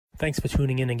Thanks for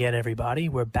tuning in again, everybody.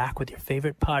 We're back with your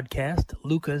favorite podcast,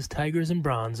 Luca's Tigers and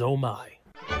Bronze. Oh my.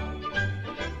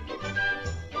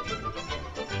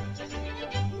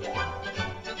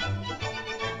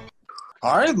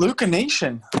 All right, Luca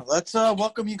Nation. Let's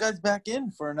welcome you guys back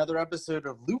in for another episode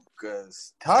of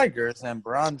Luca's Tigers and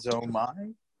Bronze. Oh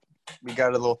my. We got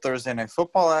a little Thursday night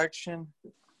football action.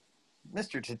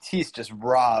 Mr. Tatis just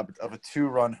robbed of a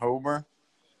 2-run homer.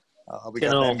 We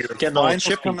got the NBA Finals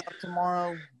coming up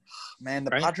tomorrow. Man,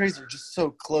 the Padres are just so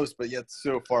close, but yet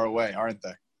so far away, aren't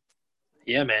they?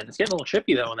 Yeah, man. It's getting a little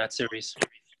chippy, though, in that series.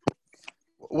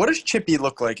 What does chippy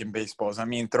look like in baseballs? I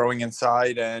mean, throwing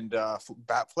inside and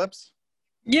bat flips?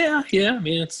 Yeah. I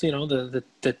mean, it's, the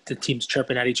teams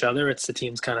chirping at each other. It's the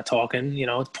teams kind of talking,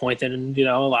 it's pointing and,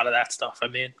 a lot of that stuff. I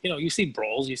mean, you see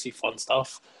brawls, you see fun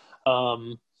stuff.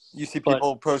 You see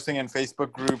people posting in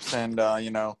Facebook groups and,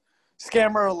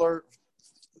 scammer alert.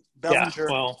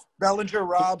 Bellinger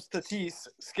robs Tatis.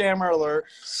 Scammer alert.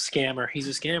 Scammer. He's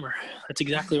a scammer. That's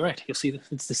exactly right. You'll see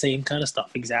it's the same kind of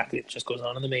stuff. Exactly. It just goes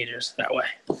on in the majors that way.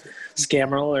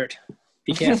 Scammer alert.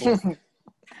 Be careful.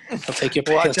 He'll take your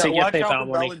PayPal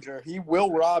money. Bellinger. He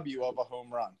will rob you of a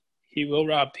home run. He will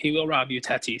rob you,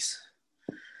 Tatis.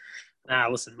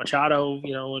 Listen, Machado,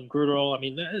 and Gruderal. I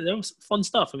mean, there was fun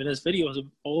stuff. I mean, there's videos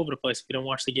all over the place if you don't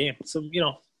watch the game. So,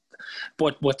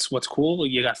 But what's cool,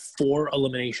 you got 4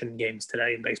 elimination games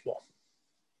today in baseball.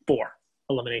 4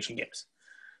 elimination games.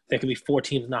 There could be 4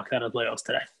 teams knocked out of the playoffs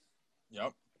today.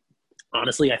 Yep.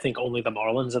 Honestly, I think only the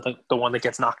Marlins are the one that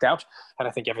gets knocked out, and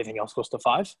I think everything else goes to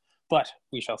 5. But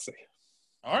we shall see.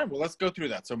 All right, well, let's go through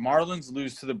that. So Marlins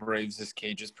lose to the Braves is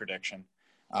Cage's prediction.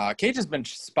 Cage has been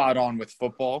spot on with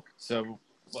football, so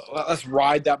let's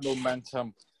ride that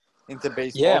momentum into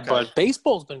baseball. Yeah, but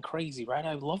baseball's been crazy, right?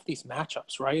 I love these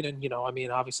matchups, right? And,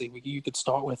 obviously you could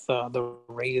start with the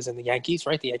Rays and the Yankees,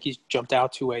 right? The Yankees jumped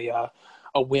out to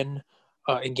a win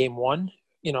in Game 1.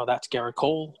 That's Gerrit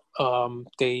Cole.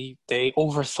 They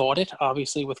overthought it,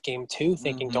 obviously, with Game 2,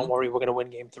 thinking, don't worry, we're going to win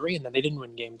Game 3, and then they didn't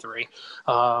win Game 3.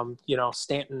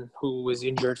 Stanton, who was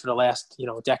injured for the last,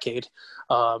 decade,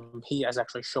 he has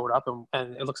actually showed up,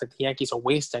 and it looks like the Yankees are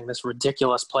wasting this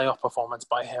ridiculous playoff performance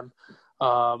by him.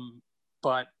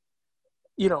 But,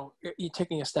 you're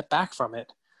taking a step back from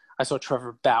it. I saw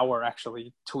Trevor Bauer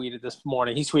actually tweeted this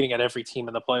morning. He's tweeting at every team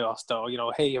in the playoffs, though.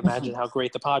 Hey, imagine how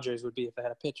great the Padres would be if they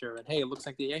had a pitcher. And, hey, it looks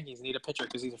like the Yankees need a pitcher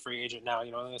because he's a free agent now.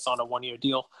 It's on a 1-year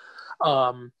deal.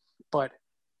 But,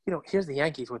 here's the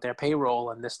Yankees with their payroll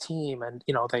and this team. And,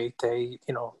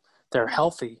 they're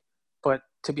healthy. But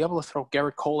to be able to throw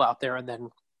Gerrit Cole out there and then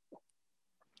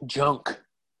junk,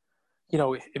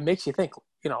 it makes you think,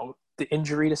 the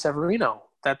injury to Severino,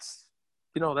 that's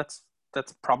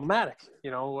problematic.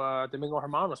 Domingo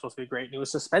Germán was supposed to be great, and he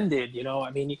was suspended.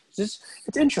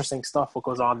 It's interesting stuff what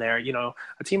goes on there.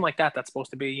 A team like that's supposed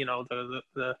to be,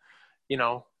 the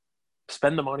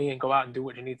spend the money and go out and do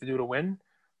what you need to do to win.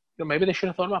 Maybe they should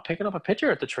have thought about picking up a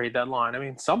pitcher at the trade deadline. I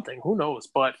mean, something. Who knows?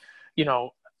 But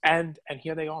and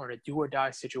here they are in a do or die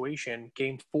situation,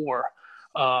 Game 4.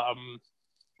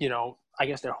 I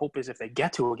guess their hope is if they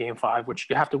get to a Game 5, which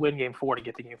you have to win Game 4 to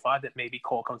get to Game 5, that maybe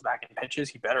Cole comes back and pitches.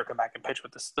 He better come back and pitch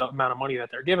with the amount of money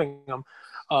that they're giving him.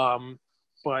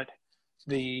 But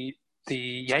the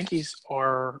Yankees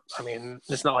are. I mean,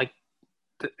 it's not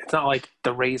like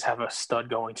the Rays have a stud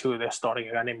going too. They're starting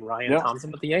a guy named Ryan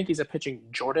Thompson, but the Yankees are pitching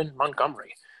Jordan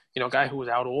Montgomery. A guy who was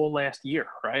out all last year,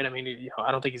 right? I mean,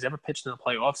 I don't think he's ever pitched in the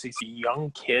playoffs. He's a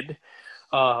young kid,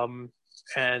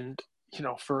 and.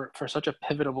 For such a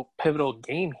pivotal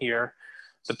game here,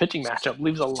 the pitching matchup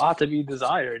leaves a lot to be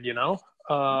desired,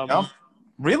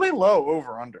 Really low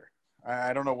over-under.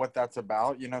 I don't know what that's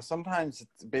about. Sometimes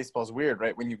baseball's weird,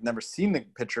 right? When you've never seen the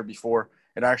pitcher before,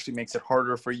 it actually makes it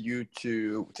harder for you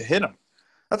to hit him.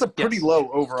 That's a pretty low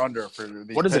over-under for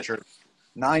these pitchers. It?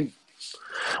 9.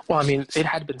 Well, I mean, it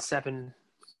had been 7-8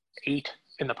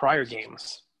 in the prior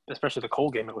games, especially the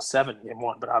Cole game. It was 7 in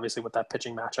 1, but obviously with that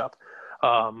pitching matchup.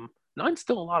 9's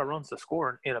still a lot of runs to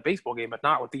score in a baseball game, but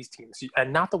not with these teams,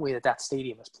 and not the way that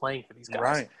stadium is playing for these guys.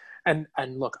 Right. And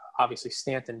look, obviously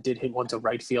Stanton did hit one to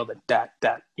right field that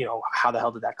how the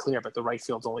hell did that clear? But the right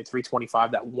field's only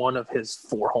 325. That one of his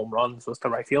 4 home runs was to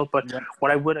right field. But what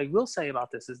I will say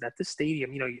about this is that this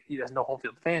stadium, there's no home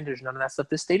field advantage, none of that stuff.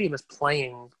 This stadium is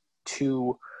playing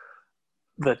to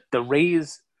the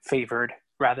Rays favored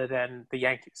rather than the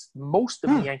Yankees. Most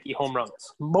of the Yankee home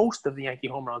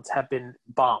runs have been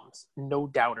bombs, no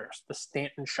doubters. The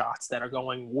Stanton shots that are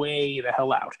going way the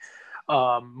hell out.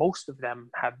 Most of them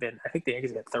have been, I think the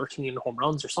Yankees have 13 home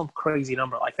runs or some crazy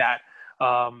number like that.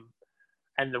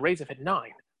 And the Rays have hit 9.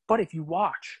 But if you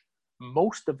watch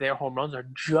most of their home runs are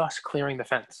just clearing the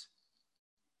fence.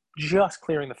 Just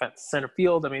clearing the fence. Center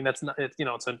field, I mean, that's not,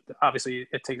 obviously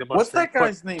it takes a bunch What's of that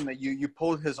guy's name that you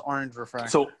pulled his orange refractor?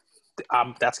 So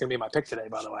that's going to be my pick today,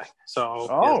 by the way. So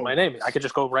Oh. my name. I could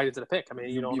just go right into the pick. I mean,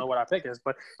 you don't know what our pick is,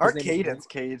 but our cadence,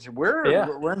 Cage. We're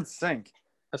in sync.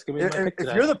 That's going to be my pick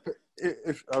today.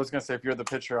 If I was going to say if you're the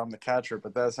pitcher, I'm the catcher,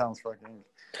 but that sounds fucking.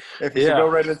 If you should go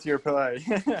right into your play,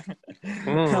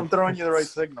 I'm throwing you the right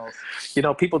signals.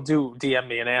 People do DM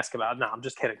me and ask about. No, I'm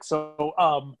just kidding. So,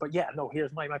 but yeah, no.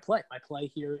 Here's my play. My play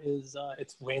here is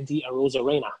it's Randy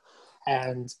Arozarena,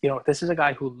 and this is a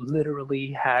guy who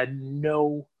literally had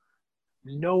no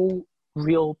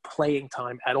real playing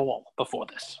time at all before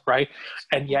this, right?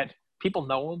 And yet people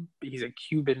know him. He's a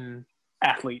Cuban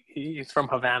athlete. He's from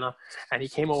Havana, and he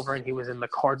came over and he was in the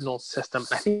Cardinals system.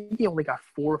 I think he only got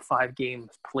 4 or 5 games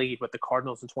played with the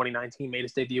Cardinals in 2019, made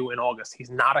his debut in August.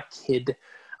 He's not a kid.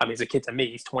 I mean, he's a kid to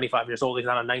me. He's 25 years old. He's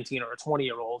not a 19 or a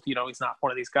 20-year-old. He's not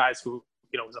one of these guys who,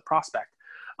 is a prospect.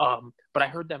 But I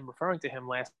heard them referring to him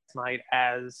last night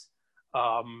as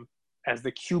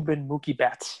the Cuban Mookie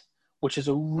Betts, which is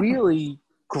a really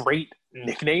great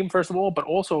nickname, first of all, but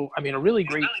also, I mean, a really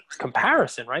great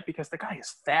comparison, right? Because the guy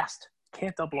is fast.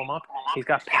 Can't double him up. He's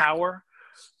got power,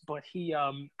 but he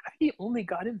only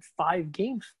got in 5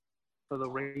 games for the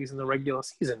Rays in the regular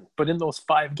season. But in those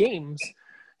 5 games,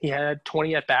 he had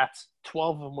 20 at-bats,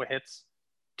 12 of them were hits,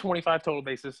 25 total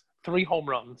bases, 3 home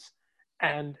runs,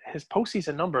 and his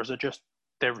postseason numbers are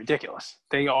they're ridiculous.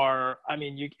 They are, I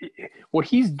mean, what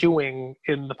he's doing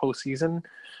in the postseason,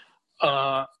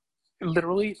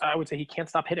 literally, I would say he can't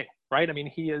stop hitting, right? I mean,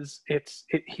 he's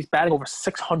batting over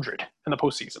 600 in the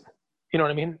postseason. You know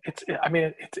what I mean?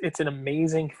 It's an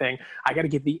amazing thing. I got to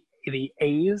give the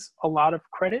A's a lot of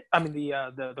credit. I mean,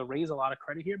 the Rays a lot of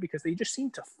credit here because they just seem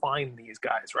to find these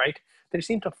guys, right? They just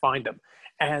seem to find them.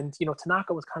 And,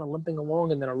 Tanaka was kind of limping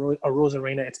along, and then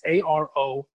Arozarena, it's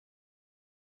Arozarena.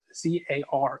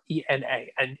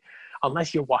 And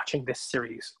unless you're watching this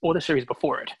series or the series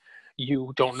before it,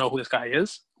 you don't know who this guy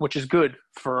is, which is good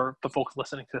for the folks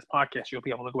listening to this podcast. You'll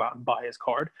be able to go out and buy his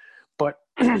card. But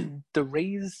the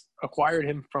Rays acquired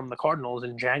him from the Cardinals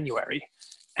in January,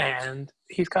 and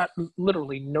he's got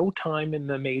literally no time in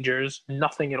the majors,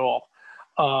 nothing at all.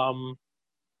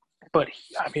 But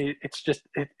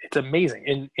it's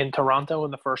amazing. In Toronto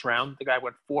in the first round, the guy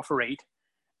went 4 for 8,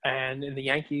 and in the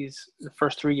Yankees, the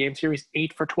first 3 game series,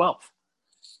 8 for 12.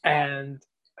 And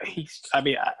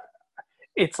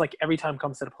it's like every time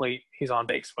comes to the plate, he's on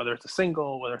base, whether it's a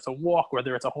single, whether it's a walk,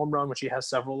 whether it's a home run, which he has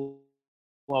several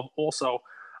of also.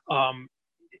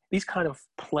 These kind of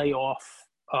playoff,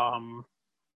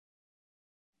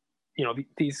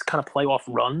 these kind of playoff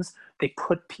runs, they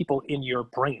put people in your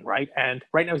brain, right? And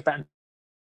right now he's batting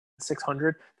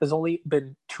 600. There's only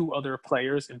been 2 other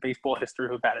players in baseball history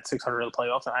who batted 600 in the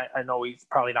playoffs, and I know he's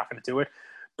probably not going to do it,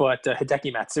 but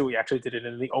Hideki Matsui actually did it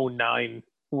in the 2009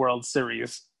 World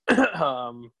Series. In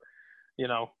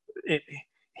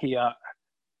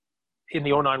the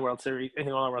 2009 World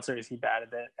Series, he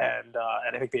batted it, and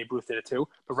I think Babe Ruth did it too.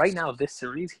 But right now, this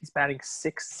series, he's batting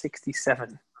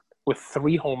 .667 with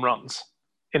 3 home runs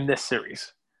in this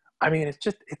series. I mean, it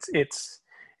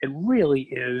really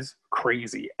is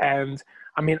crazy. And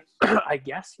I mean, I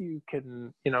guess you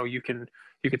could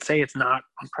say it's not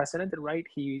unprecedented, right?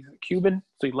 He's Cuban,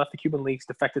 so he left the Cuban leagues,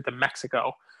 defected to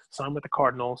Mexico, signed with the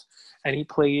Cardinals, and he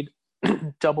played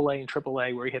Double-A and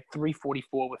Triple-A, where he hit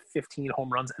 .344 with 15 home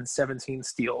runs and 17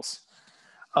 steals.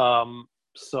 And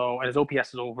his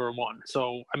OPS is over 1.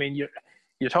 So I mean,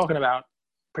 you're talking about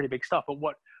pretty big stuff. But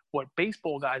what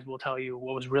baseball guys will tell you,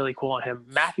 what was really cool on him,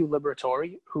 Matthew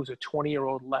Liberatore, who's a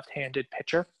 20-year-old left-handed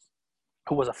pitcher,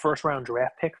 who was a first-round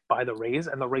draft pick by the Rays,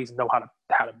 and the Rays know how to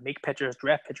make pitchers,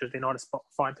 draft pitchers. They know how to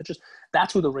find pitchers.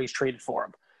 That's who the Rays traded for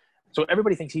him. So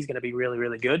everybody thinks he's going to be really,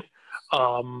 really good.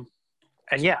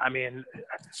 And yeah, I mean,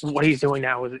 what he's doing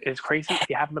now is crazy. If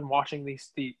you haven't been watching the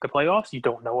playoffs, you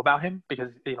don't know about him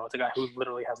because, it's a guy who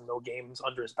literally has no games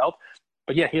under his belt.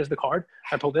 But yeah, here's the card.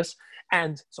 I pulled this.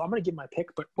 And so I'm going to give my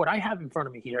pick. But what I have in front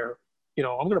of me here, I'm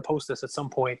going to post this at some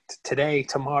point today,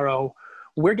 tomorrow.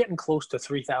 We're getting close to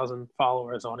 3,000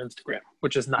 followers on Instagram,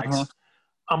 which is nice. Uh-huh.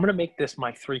 I'm going to make this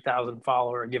my 3,000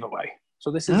 follower giveaway.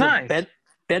 So this is nice. A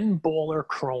Ben Baller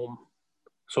Chrome.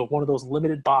 So one of those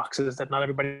limited boxes that not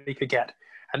everybody could get.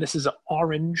 And this is an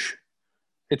orange.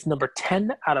 It's number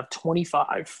 10 out of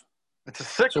 25. It's a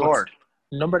sick card.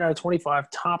 numbered out of 25,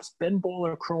 Topps Ben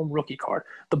Baller Chrome rookie card.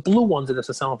 The blue ones of this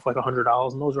are selling for like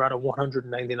 $100, and those are out of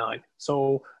 $199.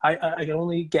 So I can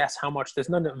only guess how much. There's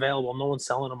none available. No one's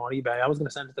selling them on eBay. I was going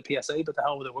to send it to PSA, but the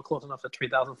hell with it. We're close enough to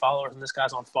 3,000 followers, and this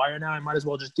guy's on fire now. I might as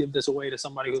well just give this away to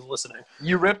somebody who's listening.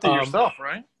 You ripped it yourself,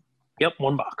 right? Yep,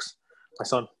 one box.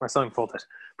 My son pulled it.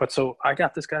 But so I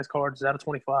got this guy's card. It's out of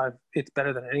 25. It's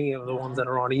better than any of the ones that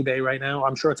are on eBay right now.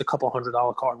 I'm sure it's a couple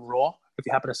 $100 card raw. If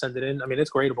you happen to send it in, I mean,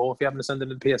 it's gradable. If you happen to send it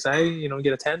in PSA, you know,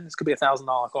 get a 10. This could be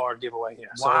 $1,000 card giveaway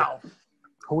here. Wow. So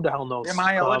who the hell knows? Am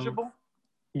I eligible?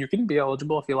 You can be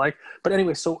eligible if you like. But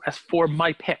anyway, so as for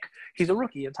my pick, he's a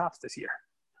rookie in Topps this year.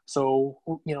 So,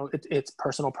 you know, it's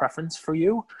personal preference for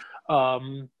you.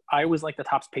 I always like the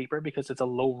Topps paper because it's a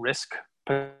low risk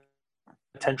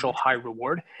potential high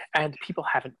reward, and people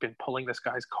haven't been pulling this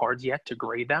guy's cards yet to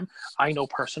grade them. I know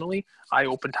personally, I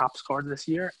opened Topps cards this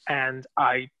year, and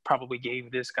I probably gave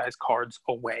this guy's cards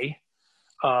away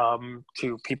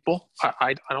to people.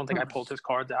 I don't think I pulled his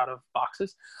cards out of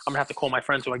boxes. I'm gonna have to call my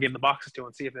friends who I gave the boxes to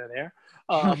and see if they're there.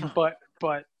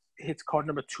 But it's card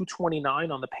number 229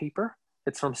 on the paper.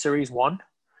 It's from Series 1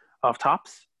 of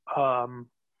Topps,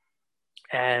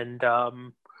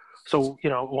 so, you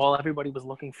know, while everybody was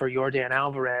looking for Yordan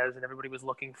Alvarez and everybody was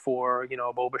looking for, you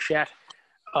know, Bo Bichette,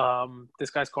 this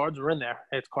guy's cards were in there.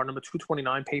 It's card number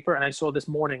 229 paper. And I saw this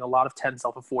morning a lot of 10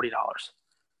 sell for $40.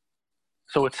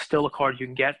 So it's still a card you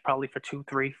can get probably for $2,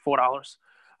 $3, $4.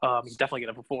 You can definitely get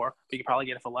it for $4, but you can probably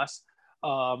get it for less.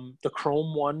 The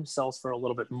Chrome one sells for a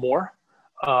little bit more.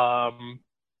 But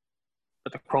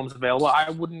the Chrome's available. I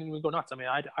wouldn't even go nuts. I mean,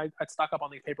 I'd stock up on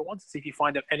these paper ones to see if you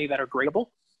find any that are gradable.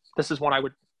 This is one I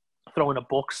would throw in a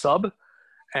bulk sub.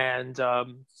 And,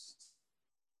 you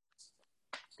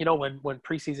know, when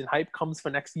preseason hype comes for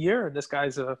next year, and this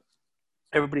guy's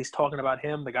everybody's talking about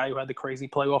him, the guy who had the crazy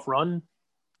playoff run,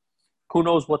 who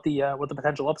knows what the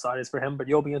potential upside is for him, but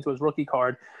you'll be into his rookie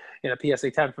card in a PSA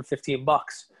 10 for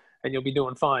 $15 and you'll be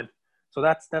doing fine. So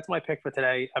that's my pick for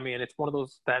today. I mean, it's one of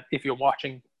those that if you're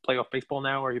watching playoff baseball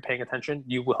now or you're paying attention,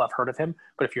 you will have heard of him.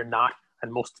 But if you're not,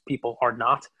 and most people are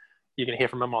not, you can hear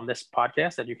from him on this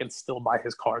podcast, and you can still buy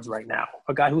his cards right now.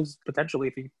 A guy who's potentially,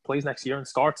 if he plays next year and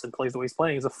starts and plays the way he's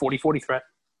playing, is a 40-40 threat.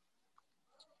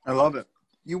 I love it.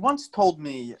 You once told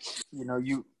me, you know,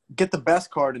 you get the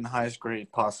best card in the highest grade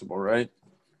possible, right?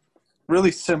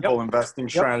 Really simple investing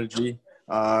strategy.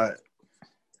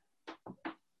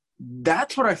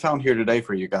 That's what I found here today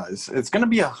for you guys. It's going to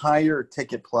be a higher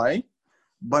ticket play,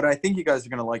 but I think you guys are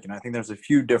going to like it. I think there's a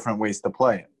few different ways to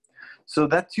play it. So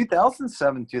that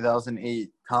 2007-2008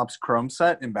 Topps Chrome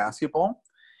set in basketball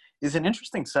is an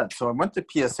interesting set. So I went to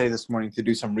PSA this morning to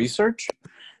do some research.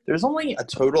 There's only a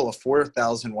total of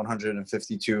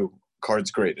 4,152 cards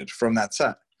graded from that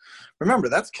set. Remember,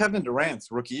 that's Kevin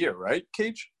Durant's rookie year, right,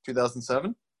 Cage?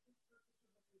 2007?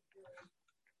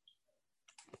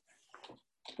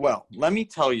 Well, let me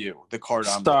tell you the card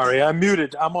I'm Sorry, I'm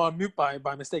muted. I'm on mute by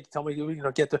mistake. Tell me,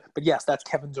 but yes, that's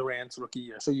Kevin Durant's rookie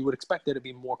year. So you would expect there to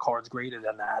be more cards graded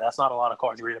than that. That's not a lot of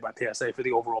cards graded by PSA for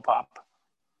the overall pop.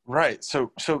 Right.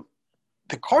 So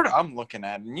the card I'm looking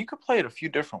at, and you could play it a few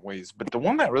different ways, but the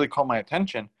one that really caught my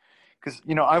attention, because,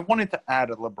 you know, I wanted to add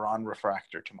a LeBron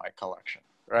refractor to my collection,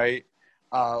 right?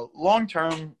 Long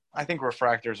term, I think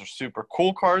refractors are super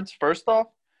cool cards, first off.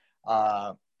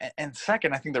 And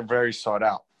second, I think they're very sought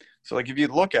out. So, like, if you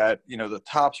look at, you know, the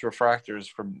Topps refractors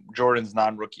from Jordan's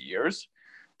non-rookie years,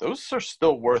 those are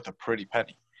still worth a pretty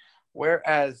penny.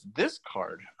 Whereas this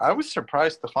card, I was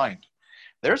surprised to find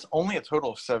there's only a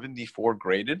total of 74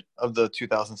 graded of the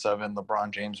 2007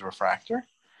 LeBron James refractor.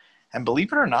 And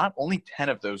believe it or not, only 10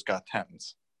 of those got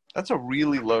 10s. That's a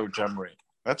really low gem rate.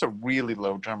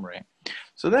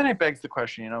 So then it begs the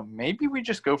question, you know, maybe we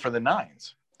just go for the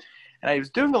 9s. And I was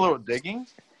doing a little digging,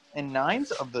 and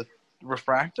 9s of the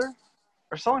refractor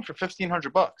are selling for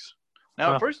 $1,500.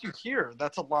 Now, at first you hear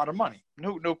that's a lot of money.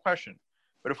 No question.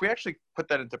 But if we actually put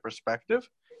that into perspective,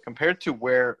 compared to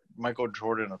where Michael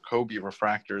Jordan or Kobe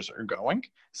refractors are going,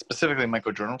 specifically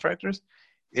Michael Jordan refractors,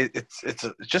 it's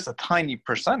just a tiny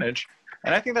percentage.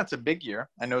 And I think that's a big year.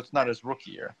 I know it's not his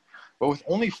rookie year. But with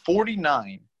only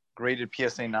 49 graded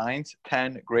PSA 9s,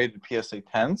 10 graded PSA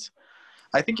 10s,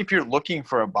 I think if you're looking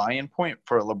for a buy-in point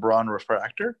for a LeBron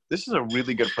refractor, this is a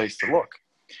really good place to look.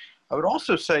 I would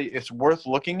also say it's worth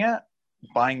looking at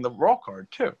buying the raw card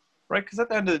too, right? Because at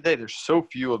the end of the day, there's so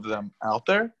few of them out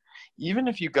there. Even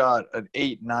if you got an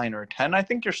 8, 9, or 10, I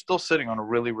think you're still sitting on a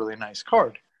really, really nice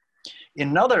card.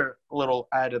 Another little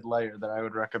added layer that I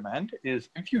would recommend is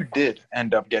if you did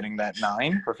end up getting that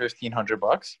 9 for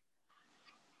 $1,500,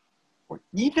 or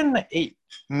even the 8,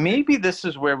 maybe this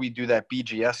is where we do that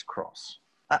BGS cross.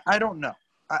 I don't know.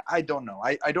 I don't know.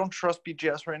 I don't trust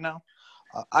BGS right now.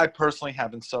 I personally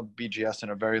haven't subbed BGS in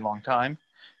a very long time.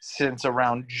 Since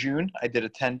around June, I did a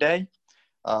 10-day.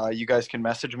 You guys can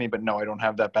message me, but no, I don't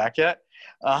have that back yet.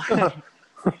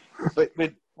 But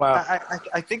Wow.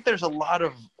 I think there's a lot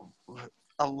of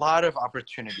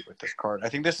opportunity with this card. I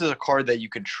think this is a card that you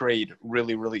could trade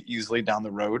really, really easily down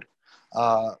the road.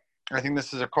 I think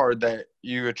this is a card that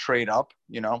you could trade up.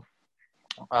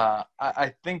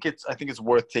 I think it's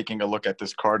worth taking a look at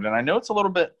this card, and I know it's a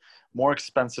little bit more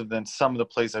expensive than some of the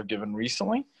plays I've given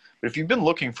recently. But if you've been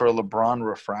looking for a LeBron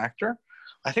refractor,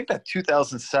 I think that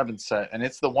 2007 set, and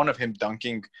it's the one of him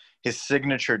dunking his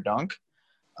signature dunk.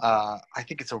 I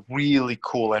think it's a really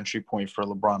cool entry point for a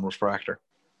LeBron refractor.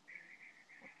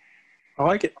 I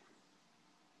like it.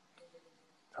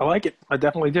 I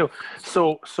definitely do.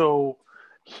 So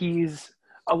he's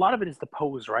a lot of it is the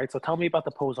pose, right? So tell me about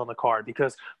the pose on the card,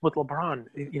 because with LeBron,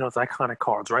 it's iconic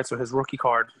cards, right? So his rookie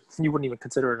card, you wouldn't even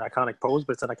consider it an iconic pose,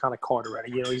 but it's an iconic card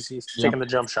already. He's taking the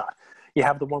jump shot. You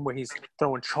have the one where he's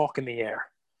throwing chalk in the air,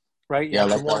 right? You have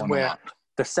the one where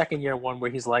the second year one where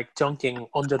he's like dunking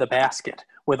under the basket,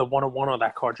 where the 101 on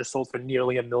that card just sold for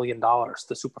nearly $1 million,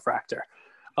 the Superfractor.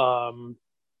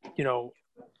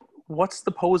 What's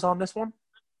the pose on this one?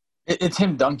 It's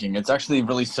him dunking. It's actually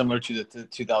really similar to the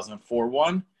 2004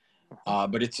 one,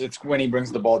 but it's when he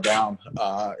brings the ball down.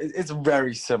 It's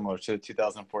very similar to the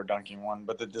 2004 dunking one,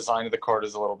 but the design of the card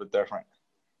is a little bit different.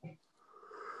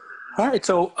 All right,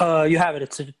 so you have it.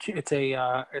 It's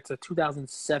a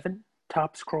 2007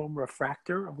 Topps Chrome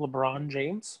refractor of LeBron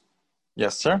James.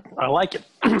 Yes, sir. I like it.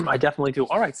 I definitely do.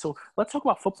 All right, so let's talk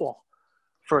about football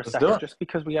for a second, just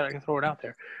because we got to throw it out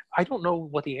there. I don't know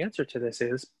what the answer to this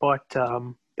is, but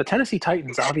the Tennessee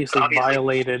Titans obviously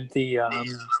violated the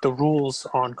rules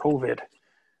on COVID,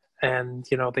 and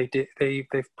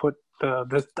they've put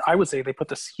I would say they put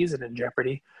the season in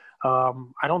jeopardy.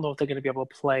 I don't know if they're going to be able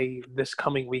to play this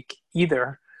coming week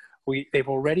either. They've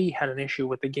already had an issue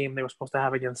with the game they were supposed to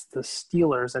have against the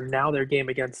Steelers, and now their game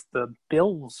against the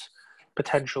Bills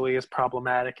potentially is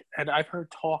problematic. And I've heard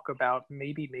talk about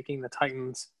maybe making the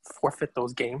Titans forfeit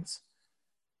those games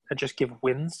and just give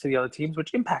wins to the other teams,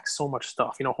 which impacts so much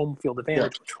stuff. Home field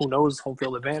advantage, which who knows home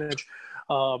field advantage.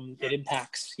 It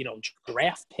impacts,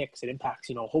 draft picks. It impacts,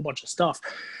 a whole bunch of stuff.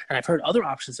 And I've heard other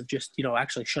options of just,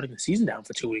 actually shutting the season down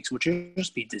for 2 weeks, which would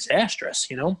just be disastrous,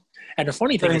 And the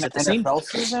funny thing is at the same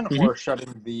season or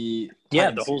shutting the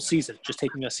the whole season, just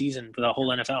taking a season for the whole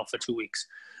NFL for 2 weeks,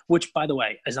 which, by the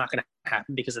way, is not going to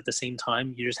happen because at the same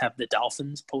time, you just have the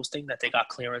Dolphins posting that they got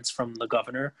clearance from the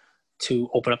governor to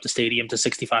open up the stadium to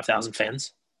 65,000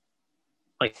 fans.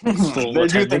 Like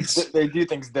they do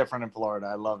things different in Florida.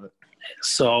 I love it.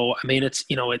 So, I mean, it's,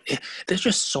 there's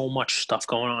just so much stuff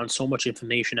going on, so much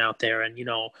information out there. And,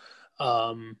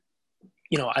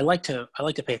 I like to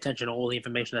pay attention to all the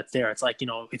information that's there. It's like,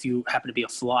 if you happen to be a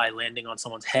fly landing on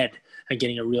someone's head and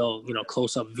getting a real,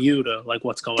 close-up view to like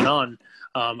what's going on.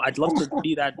 I'd love to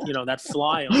be that, that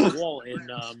fly on the wall in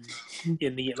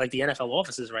the NFL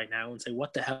offices right now and say,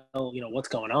 what the hell, what's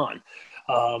going on?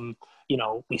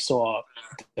 We saw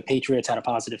the Patriots had a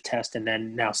positive test, and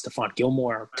then now Stephon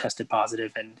Gilmore tested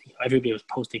positive, and everybody was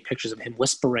posting pictures of him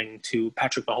whispering to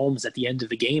Patrick Mahomes at the end of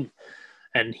the game,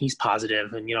 and he's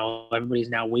positive. And, everybody's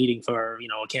now waiting for,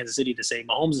 Kansas City to say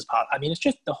Mahomes is positive. I mean, it's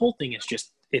just, the whole thing is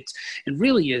just, it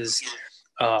really is,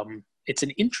 it's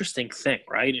an interesting thing,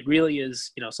 right? It really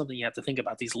is, something you have to think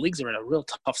about. These leagues are in a real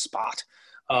tough spot.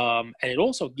 And it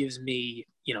also gives me,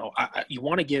 you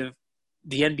want to give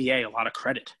the NBA a lot of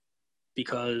credit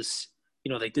because,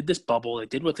 they did this bubble. They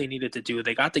did what they needed to do.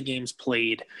 They got the games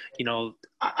played.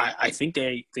 I think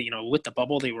they with the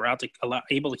bubble, they were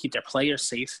able to keep their players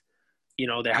safe.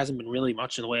 There hasn't been really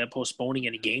much in the way of postponing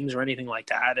any games or anything like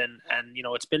that. And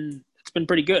it's been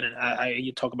pretty good. And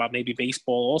you talk about maybe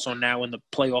baseball also now in the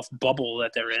playoff bubble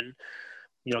that they're in,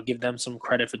 give them some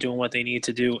credit for doing what they need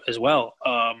to do as well.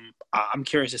 I'm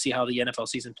curious to see how the NFL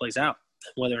season plays out,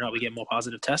 whether or not we get more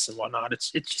positive tests and whatnot.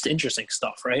 It's just interesting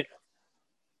stuff, right?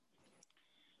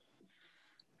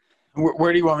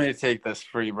 Where do you want me to take this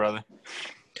for you, brother?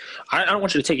 I don't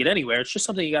want you to take it anywhere. It's just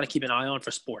something you got to keep an eye on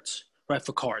for sports, right?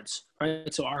 For cards,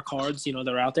 right? So our cards,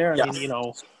 they're out there. I mean,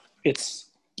 it's,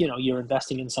 you're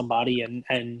investing in somebody and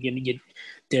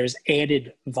there's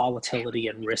added volatility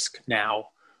and risk now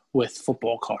with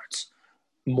football cards,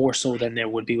 more so than there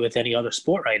would be with any other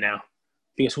sport right now.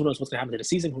 Because who knows what's going to happen to the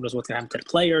season? Who knows what's going to happen to the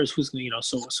players? Who's going to,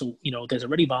 so there's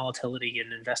already volatility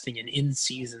in investing in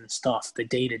season stuff, the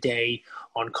day-to-day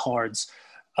on cards,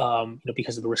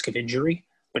 because of the risk of injury.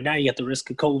 But now you get the risk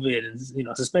of COVID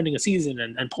and, suspending a season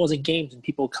and pausing games and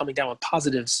people coming down with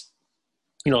positives.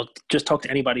 just talk to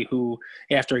anybody who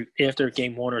after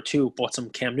game one or two bought some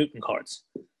Cam Newton cards.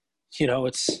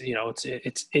 It's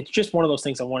just one of those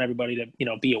things I want everybody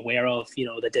to be aware of.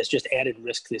 That there's just added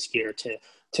risk this year to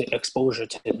exposure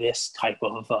to this type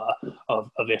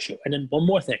of issue. And then one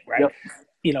more thing, right?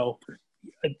 Yep.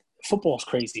 Football's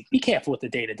crazy. Be careful with the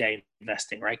day-to-day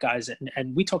investing, right, guys?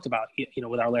 And we talked about,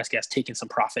 with our last guest, taking some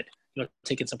profit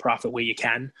where you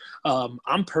can.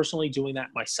 I'm personally doing that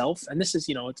myself. And this is,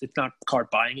 it's not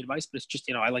card buying advice, but it's just,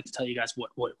 I like to tell you guys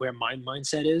where my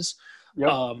mindset is.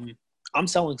 Yep. I'm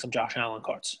selling some Josh Allen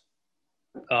cards.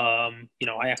 I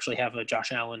actually have a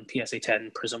Josh Allen PSA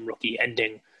 10 Prism rookie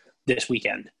ending this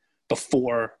weekend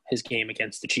before his game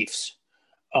against the Chiefs.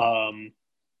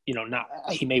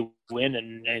 He may win,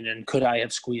 and could I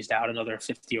have squeezed out another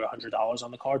 $50 or $100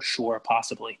 on the card? Sure,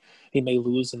 possibly. He may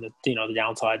lose, and the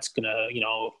downside's gonna,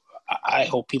 I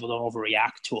hope people don't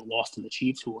overreact to a loss to the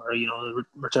Chiefs, who are the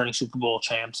returning Super Bowl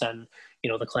champs and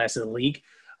the class of the league.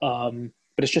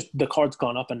 But it's just the card's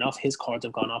gone up enough. His cards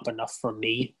have gone up enough for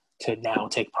me to now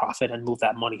take profit and move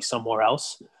that money somewhere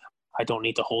else. I don't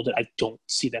need to hold it. I don't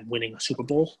see them winning a Super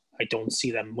Bowl. I don't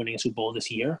see them winning a Super Bowl this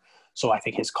year. So I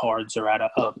think his cards are at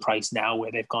a price now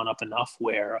where they've gone up enough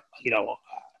where,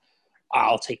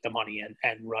 I'll take the money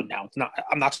and run now.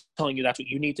 I'm not telling you that's what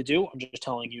you need to do. I'm just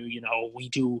telling you, we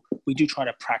do try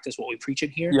to practice what we preach in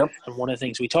here. Yep. And one of the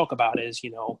things we talk about is,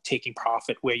 taking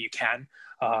profit where you can,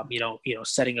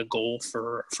 setting a goal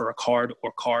for a card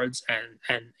or cards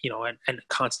and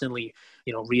constantly,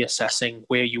 reassessing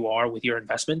where you are with your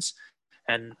investments.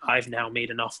 And I've now made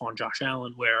enough on Josh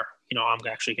Allen where, I'm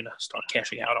actually going to start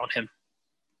cashing out on him.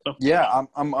 So. Yeah,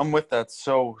 I'm with that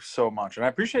so much, and I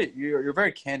appreciate you're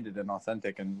very candid and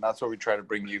authentic, and that's what we try to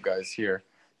bring you guys here.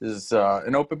 Is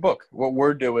an open book. What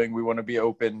we're doing, we want to be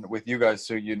open with you guys,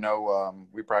 so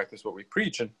we practice what we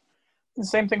preach. And the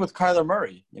same thing with Kyler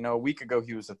Murray. A week ago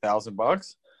he was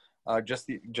 $1,000. Just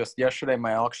yesterday,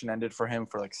 my auction ended for him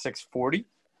for like $640.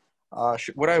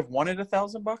 Would I have wanted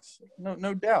 $1,000?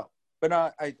 No doubt. But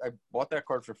I bought that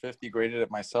card for $50, graded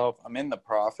it myself. I'm in the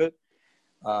profit.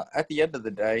 At the end of the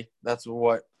day, that's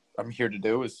what I'm here to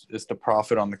do is to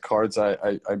profit on the cards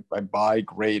I buy,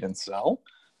 grade, and sell.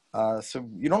 So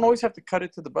you don't always have to cut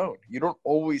it to the bone. You don't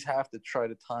always have to try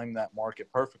to time that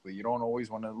market perfectly. You don't always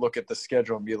want to look at the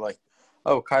schedule and be like,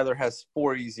 oh, Kyler has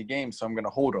 4 easy games, so I'm going to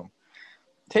hold him.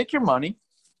 Take your money,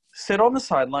 sit on the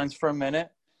sidelines for a minute,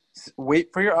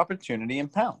 wait for your opportunity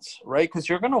and pounce, right? Because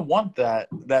you're going to want that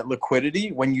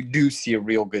liquidity when you do see a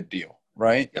real good deal.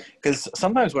 Right? Because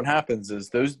sometimes what happens is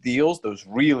those deals, those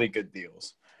really good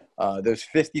deals, those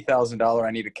 $50,000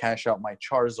 I need to cash out my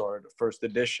Charizard first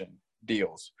edition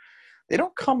deals, they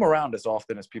don't come around as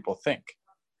often as people think.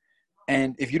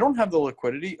 And if you don't have the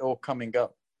liquidity, it will come and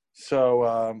go.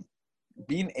 So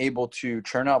being able to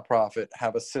churn out profit,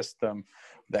 have a system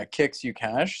that kicks you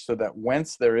cash so that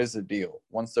once there is a deal,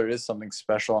 once there is something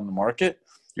special on the market,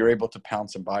 you're able to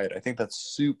pounce and buy it. I think that's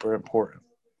super important.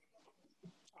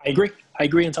 I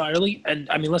agree entirely. And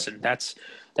I mean, listen, that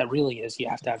really is, you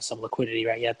have to have some liquidity,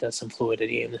 right? You have to have some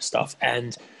fluidity in this stuff.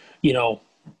 And,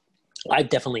 I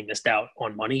definitely missed out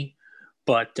on money,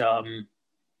 but,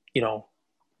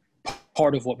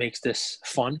 part of what makes this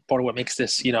fun, part of what makes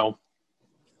this,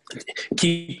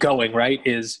 keep going, right,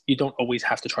 is you don't always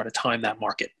have to try to time that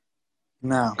market.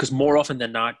 No. Because more often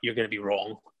than not, you're going to be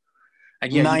wrong.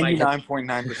 And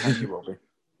 99.9% you will be.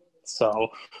 So,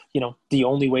 the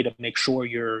only way to make sure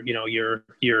you're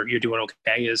doing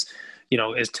okay is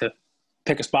to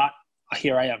pick a spot.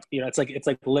 Here I am. It's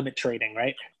like limit trading,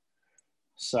 right?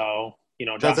 So,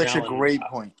 that's actually a great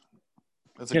point.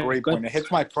 That's a great point. It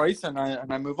hits my price and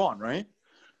I move on, right?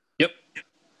 Yep.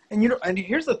 And and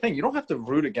here's the thing, you don't have to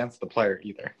root against the player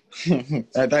either.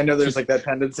 I know there's like that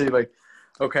tendency, like,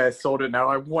 okay, I sold it now.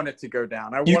 I want it to go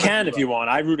down. You can if you want.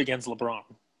 I root against LeBron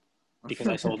because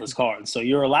I sold his cards. So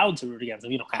you're allowed to root against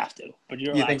him. You don't have to, but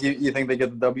you're allowed. You think they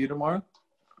get the W tomorrow?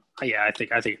 Yeah, I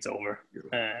think it's over.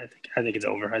 I think it's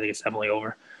over. I think it's definitely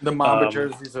over. The Mamba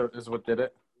jerseys is what did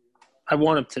it. I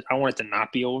want it to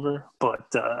not be over,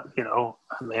 but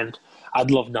man, I'd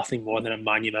love nothing more than a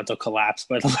monumental collapse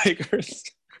by the Lakers.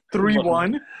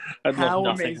 3-1. How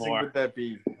amazing would that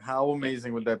be? How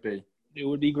amazing would that be? It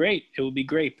would be great. It would be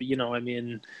great. But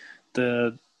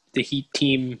the Heat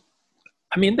team,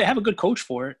 they have a good coach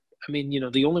for it.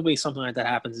 The only way something like that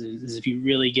happens is if you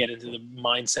really get into the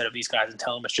mindset of these guys and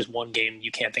tell them it's just one game.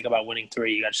 You can't think about winning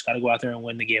 3. You just got to go out there and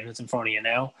win the game that's in front of you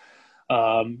now.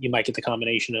 You might get the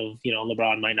combination of,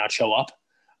 LeBron might not show up.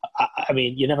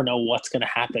 You never know what's going to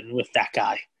happen with that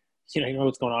guy. You know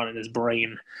what's going on in his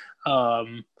brain.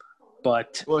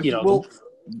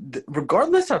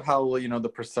 regardless of how the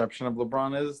perception of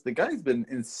LeBron is, the guy's been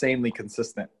insanely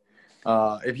consistent.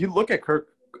 If you look at Kirk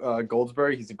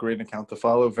Goldsberry, he's a great account to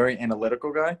follow, very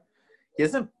analytical guy.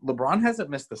 LeBron hasn't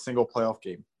missed a single playoff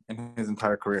game in his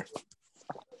entire career,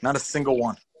 not a single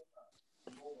one.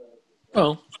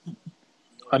 Well,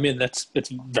 I mean it's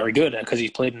very good because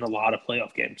he's played in a lot of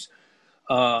playoff games.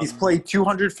 He's played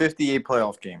 258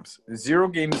 playoff games, 0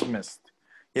 games missed.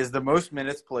 He has the most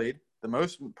minutes played, the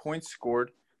most points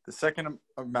scored, the second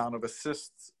amount of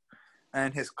assists,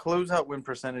 and his closeout win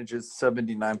percentage is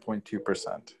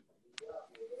 79.2%.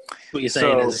 What you're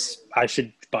saying is I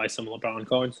should buy some LeBron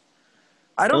cards?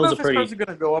 I don't know if his cards are going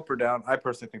to go up or down. I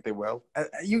personally think they will.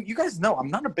 You guys know I'm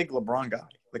not a big LeBron guy.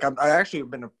 Like I actually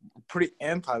have been a pretty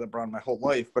anti-LeBron my whole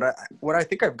life. But what I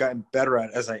think I've gotten better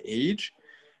at as I age,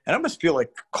 and I almost feel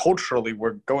like culturally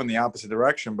we're going the opposite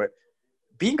direction, but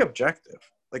being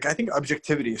objective. Like I think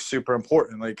objectivity is super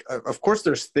important. Like of course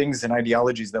there's things and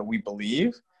ideologies that we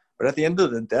believe, but at the end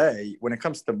of the day, when it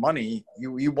comes to money,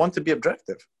 you want to be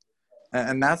objective.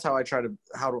 And that's how I try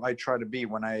to be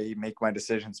when I make my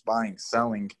decisions, buying,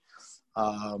 selling,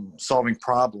 solving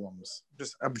problems,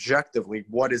 just objectively,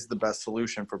 what is the best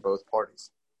solution for both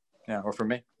parties? Yeah, or for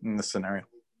me in this scenario.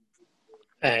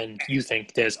 And you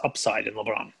think there's upside in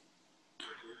LeBron?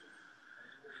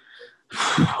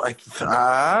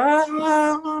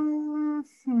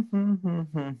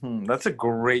 That's a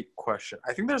great question.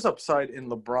 I think there's upside in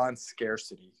LeBron's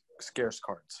scarce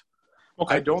cards.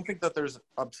 Okay. I don't think that there's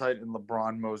upside in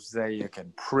LeBron Mosaic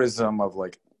and Prism of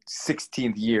like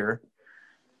 16th year.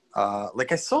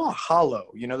 Like I saw a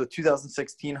holo, the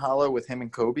 2016 holo with him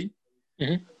and Kobe,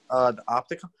 the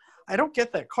optic. I don't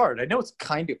get that card. I know it's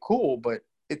kind of cool, but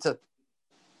it's a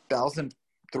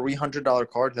 $1,300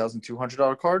 card,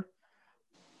 $1,200 card.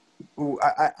 Ooh,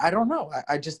 I don't know.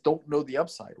 I just don't know the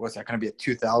upside. Was that going to be a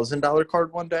 $2,000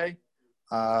 card one day?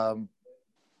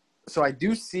 So I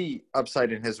do see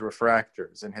upside in his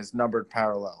refractors and his numbered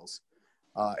parallels,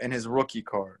 and his rookie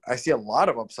card. I see a lot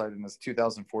of upside in his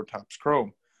 2004 Topps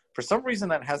Chrome. For some reason,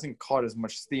 that hasn't caught as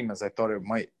much steam as I thought it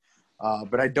might.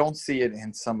 But I don't see it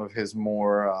in some of his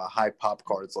more high pop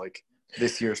cards, like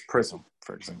this year's Prism,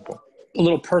 for example. A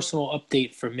little personal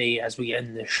update for me as we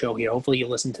end this show here. Hopefully you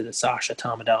listened to the Sasha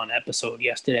Tomadon episode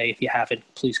yesterday. If you haven't,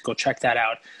 please go check that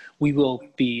out. We will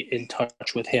be in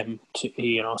touch with him to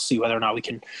see whether or not we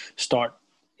can start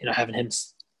having him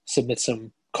submit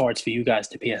some cards for you guys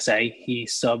to PSA. He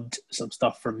subbed some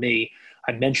stuff for me.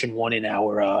 I mentioned one in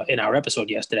our episode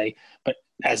yesterday, but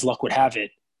as luck would have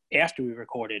it, after we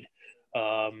recorded,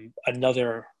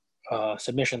 another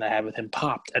submission that I had with him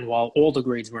popped, and while all the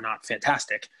grades were not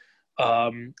fantastic,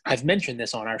 I've mentioned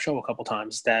this on our show a couple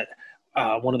times that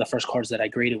one of the first cards that I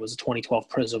graded was a 2012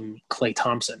 Prism Klay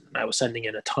Thompson. I was sending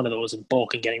in a ton of those in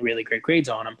bulk and getting really great grades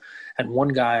on them. And one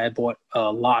guy I bought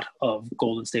a lot of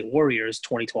Golden State Warriors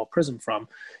 2012 Prism from,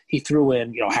 he threw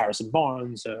in Harrison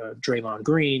Barnes, Draymond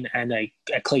Green, and a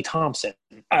Klay Thompson,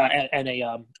 and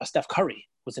a Steph Curry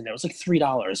was in there. It was like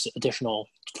 $3 additional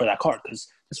for that card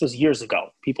because this was years ago.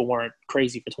 People weren't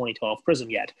crazy for 2012 Prism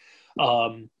yet.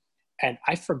 And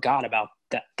I forgot about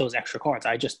those extra cards.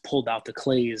 I just pulled out the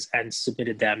Clays and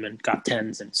submitted them and got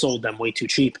 10s and sold them way too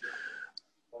cheap.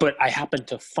 But I happened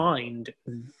to find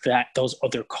those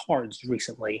other cards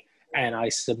recently, and I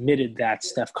submitted that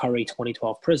Steph Curry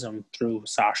 2012 Prism through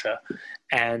Sasha,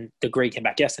 and the grade came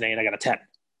back yesterday, and I got a 10,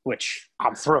 which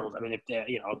I'm thrilled. I mean,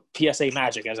 PSA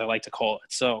magic, as I like to call it.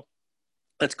 So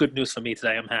that's good news for me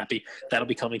today. I'm happy. That'll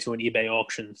be coming to an eBay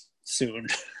auction soon.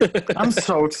 I'm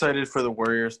so excited for the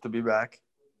Warriors to be back.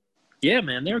 Yeah,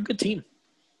 man. They're a good team.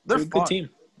 They're a good team.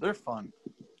 They're fun.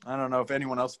 I don't know if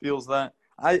anyone else feels that.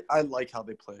 I like how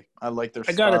they play. I like their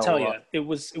style. I got to tell you, it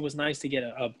was nice to get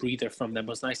a breather from them. It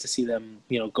was nice to see them,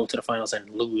 go to the finals and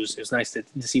lose. It was nice to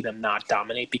see them not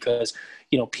dominate because,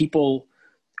 people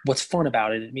 – what's fun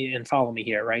about it, and follow me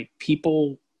here, right?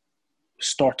 People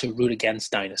start to root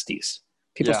against dynasties.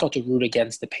 People start to root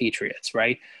against the Patriots,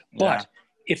 right? But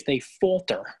if they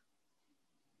falter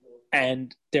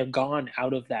and they're gone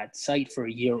out of that site for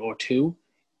a year or two,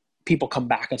 people come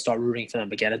back and start rooting for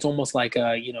them again. It's almost like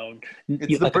a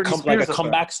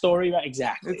comeback story, right?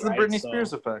 Exactly. It's the Britney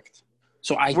Spears effect.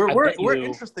 So we're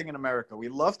interesting in America. We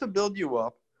love to build you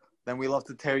up, then we love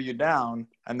to tear you down,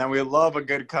 and then we love a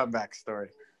good comeback story.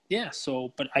 Yeah,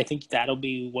 but I think that'll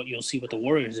be what you'll see with the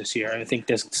Warriors this year. I think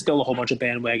there's still a whole bunch of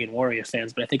bandwagon Warrior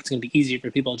fans, but I think it's going to be easier for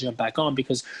people to jump back on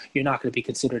because you're not going to be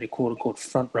considered a quote-unquote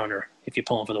front runner if you're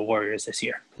pulling for the Warriors this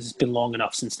year because it's been long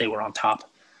enough since they were on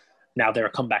top. Now they're a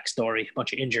comeback story, a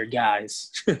bunch of injured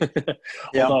guys.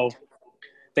 Although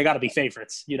they got to be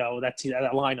favorites. You know, that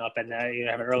lineup, and you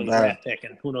have an early draft pick,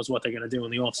 and who knows what they're going to do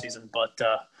in the offseason. But,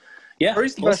 yeah.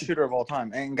 Curry's the best shooter of all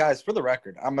time. And, guys, for the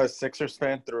record, I'm a Sixers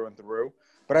fan through and through,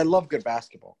 but I love good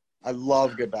basketball.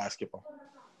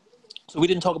 So we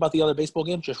didn't talk about the other baseball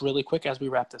game, just really quick as we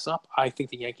wrap this up. I think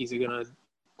the Yankees are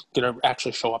gonna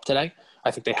actually show up today.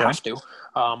 I think they have to.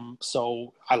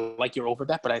 So I like your over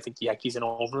bet, but I think the Yankees and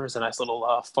over is a nice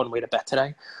little fun way to bet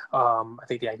today. I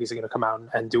think the Yankees are going to come out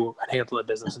and handle their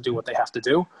business and do what they have to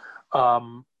do.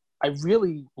 I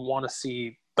really want to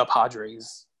see the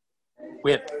Padres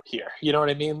win here. You know what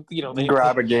I mean? You know, they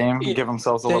grab a game, give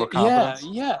themselves a little confidence.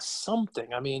 Yeah,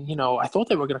 something. I mean, you know, I thought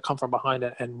they were going to come from behind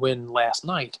and win last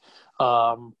night.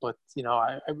 But you know,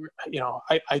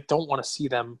 I don't want to see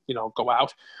them, you know, go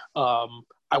out.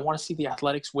 I want to see the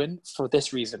Athletics win for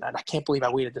this reason, and I can't believe I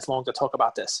waited this long to talk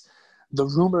about this. The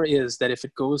rumor is that if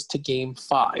it goes to Game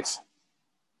 5,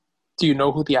 do you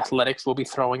know who the Athletics will be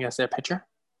throwing as their pitcher?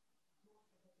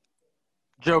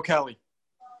 Joe Kelly.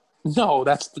 No,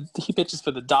 he pitches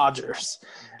for the Dodgers.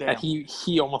 Damn. And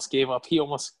he almost gave up. He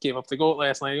almost gave up the GOAT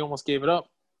last night. He almost gave it up.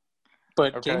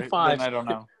 But okay, Game 5, then I don't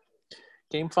know.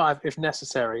 Game 5, if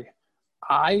necessary,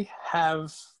 I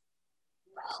have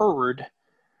heard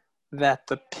that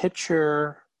the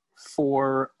pitcher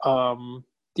for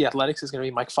the Athletics is going to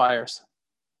be Mike Fiers.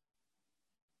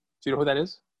 Do you know who that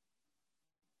is?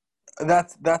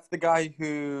 That's the guy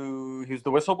who's the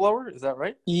whistleblower. Is that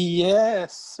right?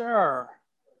 Yes, sir.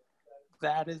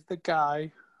 That is the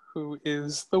guy who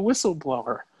is the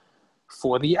whistleblower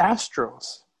for the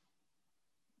Astros.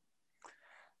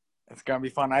 It's gonna be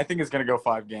fun. I think it's gonna go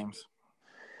 5 games.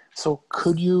 So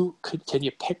can you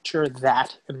picture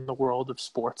that in the world of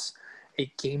sports? A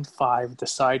Game 5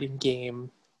 deciding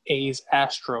game, A's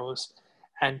Astros,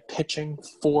 and pitching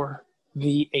for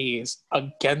the A's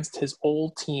against his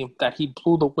old team that he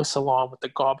blew the whistle on with the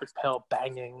garbage pail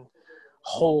banging,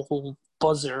 whole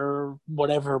buzzer,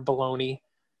 whatever baloney.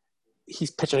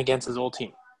 He's pitching against his old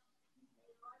team.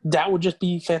 That would just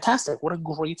be fantastic. What a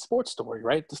great sports story,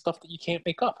 right? The stuff that you can't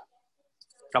make up.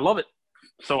 I love it.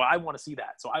 So I want to see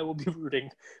that. So I will be rooting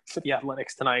for the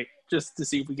Athletics tonight just to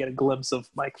see if we get a glimpse of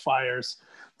Mike Fiers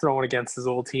throwing against his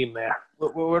old team there.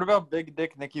 What about Big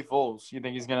Dick Nicky Foles? You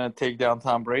think he's going to take down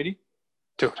Tom Brady?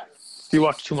 Dude, you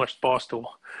watch too much Barstool.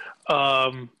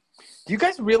 Do you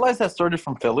guys realize that started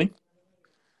from Philly?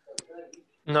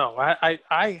 No,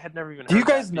 I had never even heard. Do you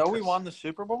guys know we won the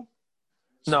Super Bowl?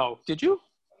 No. Did you?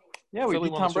 Yeah, we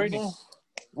beat Tom Brady.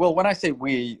 Well, when I say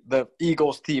we, the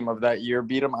Eagles team of that year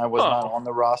beat him. I was not on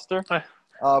the roster. But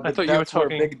I thought you were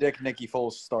talking. Where Big Dick Nicky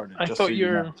Foles started. I thought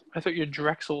your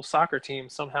Drexel soccer team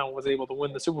somehow was able to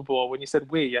win the Super Bowl. When you said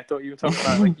we, I thought you were talking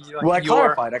about like well,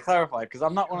 I clarified because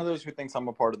I'm not one of those who thinks I'm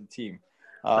a part of the team.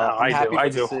 I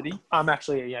do. City. I'm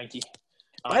actually a Yankee.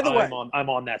 By the way, I'm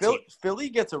on that team. Philly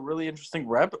gets a really interesting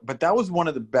rep, but that was one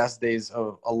of the best days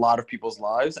of a lot of people's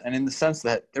lives, and in the sense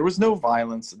that there was no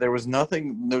violence, there was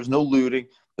nothing, there was no looting.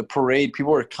 The parade,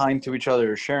 people were kind to each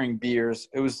other, sharing beers.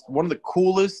 It was one of the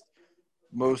coolest,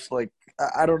 most like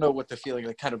I don't know what the feeling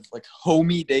like, kind of like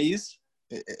homey days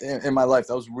in my life.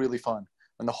 That was really fun,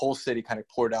 and the whole city kind of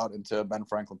poured out into Ben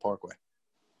Franklin Parkway.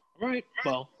 All right,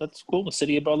 well, that's cool. The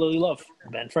city of brotherly love,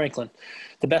 Ben Franklin.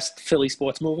 The best Philly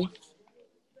sports movie.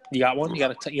 You got one? You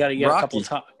got a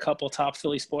couple top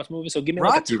Philly sports movies. So give me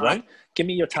give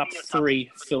me your top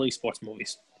 3 Philly sports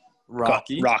movies.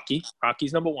 Rocky.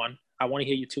 Rocky's number 1. I want to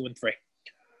hear you 2 and 3.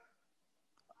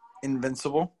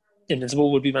 Invincible.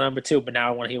 Invincible would be my number 2, but now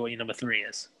I want to hear what your number 3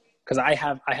 is. Because I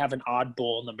have an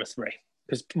oddball number 3.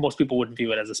 Because most people wouldn't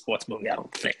view it as a sports movie, I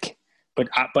don't think. But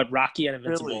Rocky and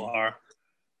Invincible are.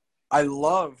 I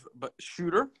love, but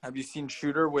Shooter. Have you seen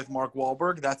Shooter with Mark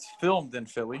Wahlberg? That's filmed in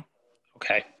Philly.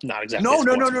 Okay, not exactly. No.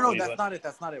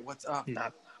 That's not it. What's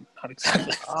not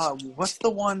exactly. What's the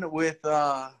one with?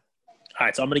 All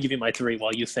right, so I'm gonna give you my 3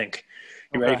 while you think.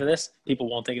 You ready for this? People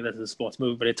won't think of this as a sports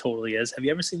movie, but it totally is. Have you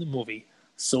ever seen the movie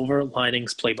Silver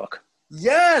Linings Playbook?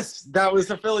 Yes, that was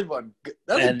a Philly one.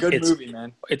 That's a good movie,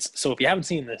 man. So if you haven't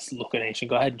seen this, Luca Nation,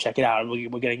 go ahead and check it out. We're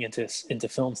getting into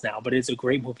films now, but it's a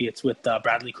great movie. It's with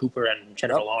Bradley Cooper and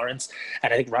Jennifer Lawrence,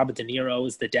 and I think Robert De Niro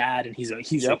is the dad, and he's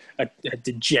a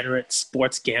degenerate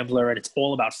sports gambler, and it's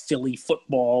all about Philly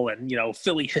football and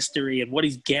Philly history and what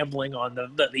he's gambling on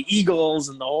the Eagles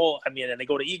and the whole. I mean, and they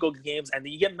go to Eagle games, and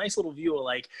you get a nice little view of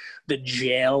like the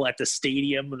jail at the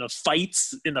stadium and the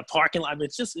fights in the parking lot. I mean,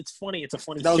 it's funny. It's a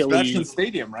funny Philly.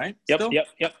 Stadium, right? Yep.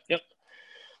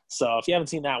 So if you haven't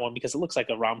seen that one, because it looks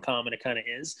like a rom-com and it kind of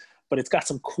is, but it's got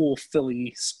some cool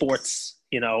Philly sports,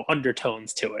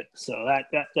 undertones to it. So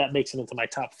that makes it into my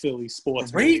top Philly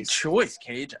sports Great movies. choice,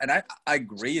 Cage. And I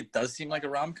agree. It does seem like a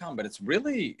rom-com, but it's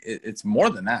more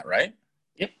than that, right?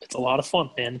 Yep, it's a lot of fun,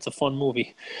 man. It's a fun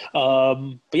movie.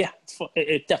 But yeah, it's fun.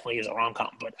 It definitely is a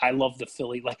rom-com. But I love the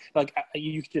Philly. Like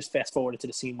you could just fast forward to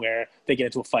the scene where they get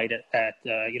into a fight at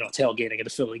tailgating at a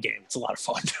Philly game. It's a lot of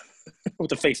fun with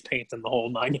the face paint and the whole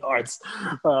 9 yards.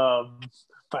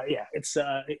 But yeah, it's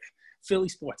Philly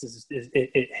sports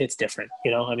it hits different.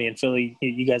 I mean, Philly,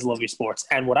 you guys love your sports,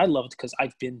 and what I loved, because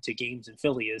I've been to games in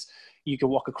Philly, is you can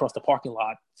walk across the parking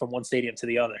lot from one stadium to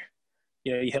the other.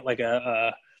 You hit like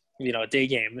a day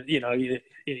game.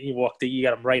 You walk you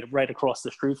got them right across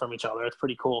the street from each other. It's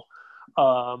pretty cool.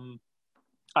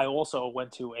 I also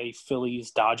went to a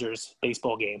Phillies Dodgers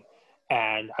baseball game,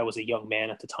 and I was a young man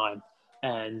at the time,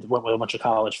 and went with a bunch of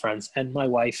college friends, and my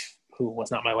wife, who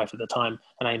was not my wife at the time,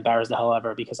 and I embarrassed the hell out of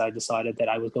her because I decided that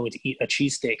I was going to eat a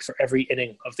cheesesteak for every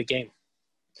inning of the game.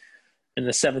 In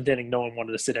the 7th inning, no one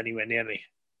wanted to sit anywhere near me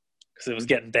because it was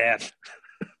getting bad.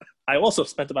 I also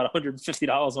spent about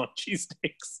 $150 on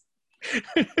cheesesteaks.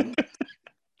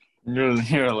 You're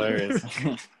hilarious.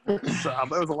 It was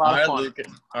a lot of fun.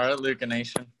 All right, Luca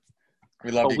Nation.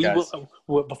 We love you guys.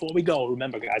 Before we go,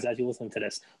 remember, guys, as you listen to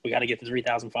this, we got to get to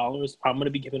 3,000 followers. I'm going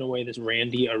to be giving away this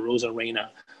Randy Arozarena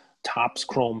Topps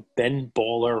Chrome Ben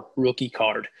Baller rookie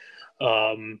card.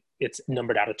 It's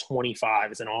numbered out of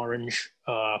 25. It's an orange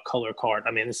color card.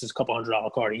 I mean, this is a couple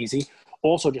 $100 card, easy.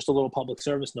 Also, just a little public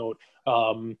service note.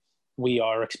 We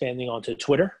are expanding onto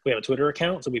Twitter. We have a Twitter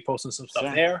account, so we're posting some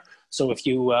stuff there. So if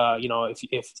you,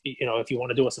 if you want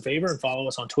to do us a favor and follow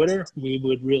us on Twitter, we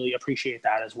would really appreciate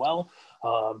that as well.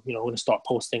 We're going to start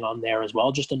posting on there as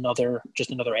well. Just another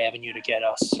avenue to get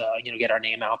us, get our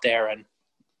name out there and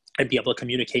be able to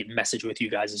communicate and message with you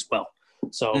guys as well.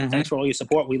 So Thanks for all your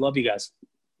support. We love you guys.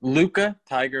 Luca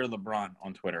Tiger LeBron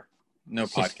on Twitter. No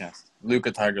podcast.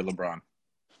 Luca Tiger LeBron.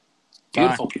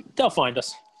 Beautiful. Bye. They'll find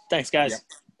us. Thanks, guys. Yep.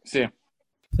 See you.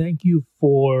 Thank you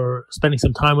for spending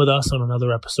some time with us on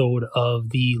another episode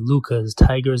of the Lucas,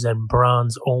 Tigers, and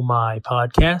Bronze Oh My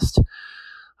podcast.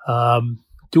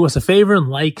 Do us a favor and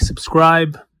like,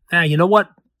 subscribe. You know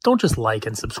what? Don't just like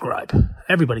and subscribe.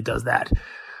 Everybody does that.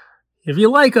 If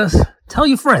you like us, tell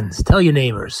your friends, tell your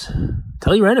neighbors,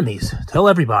 tell your enemies, tell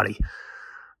everybody.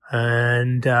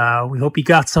 And we hope you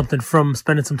got something from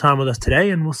spending some time with us today,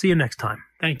 and we'll see you next time.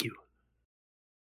 Thank you.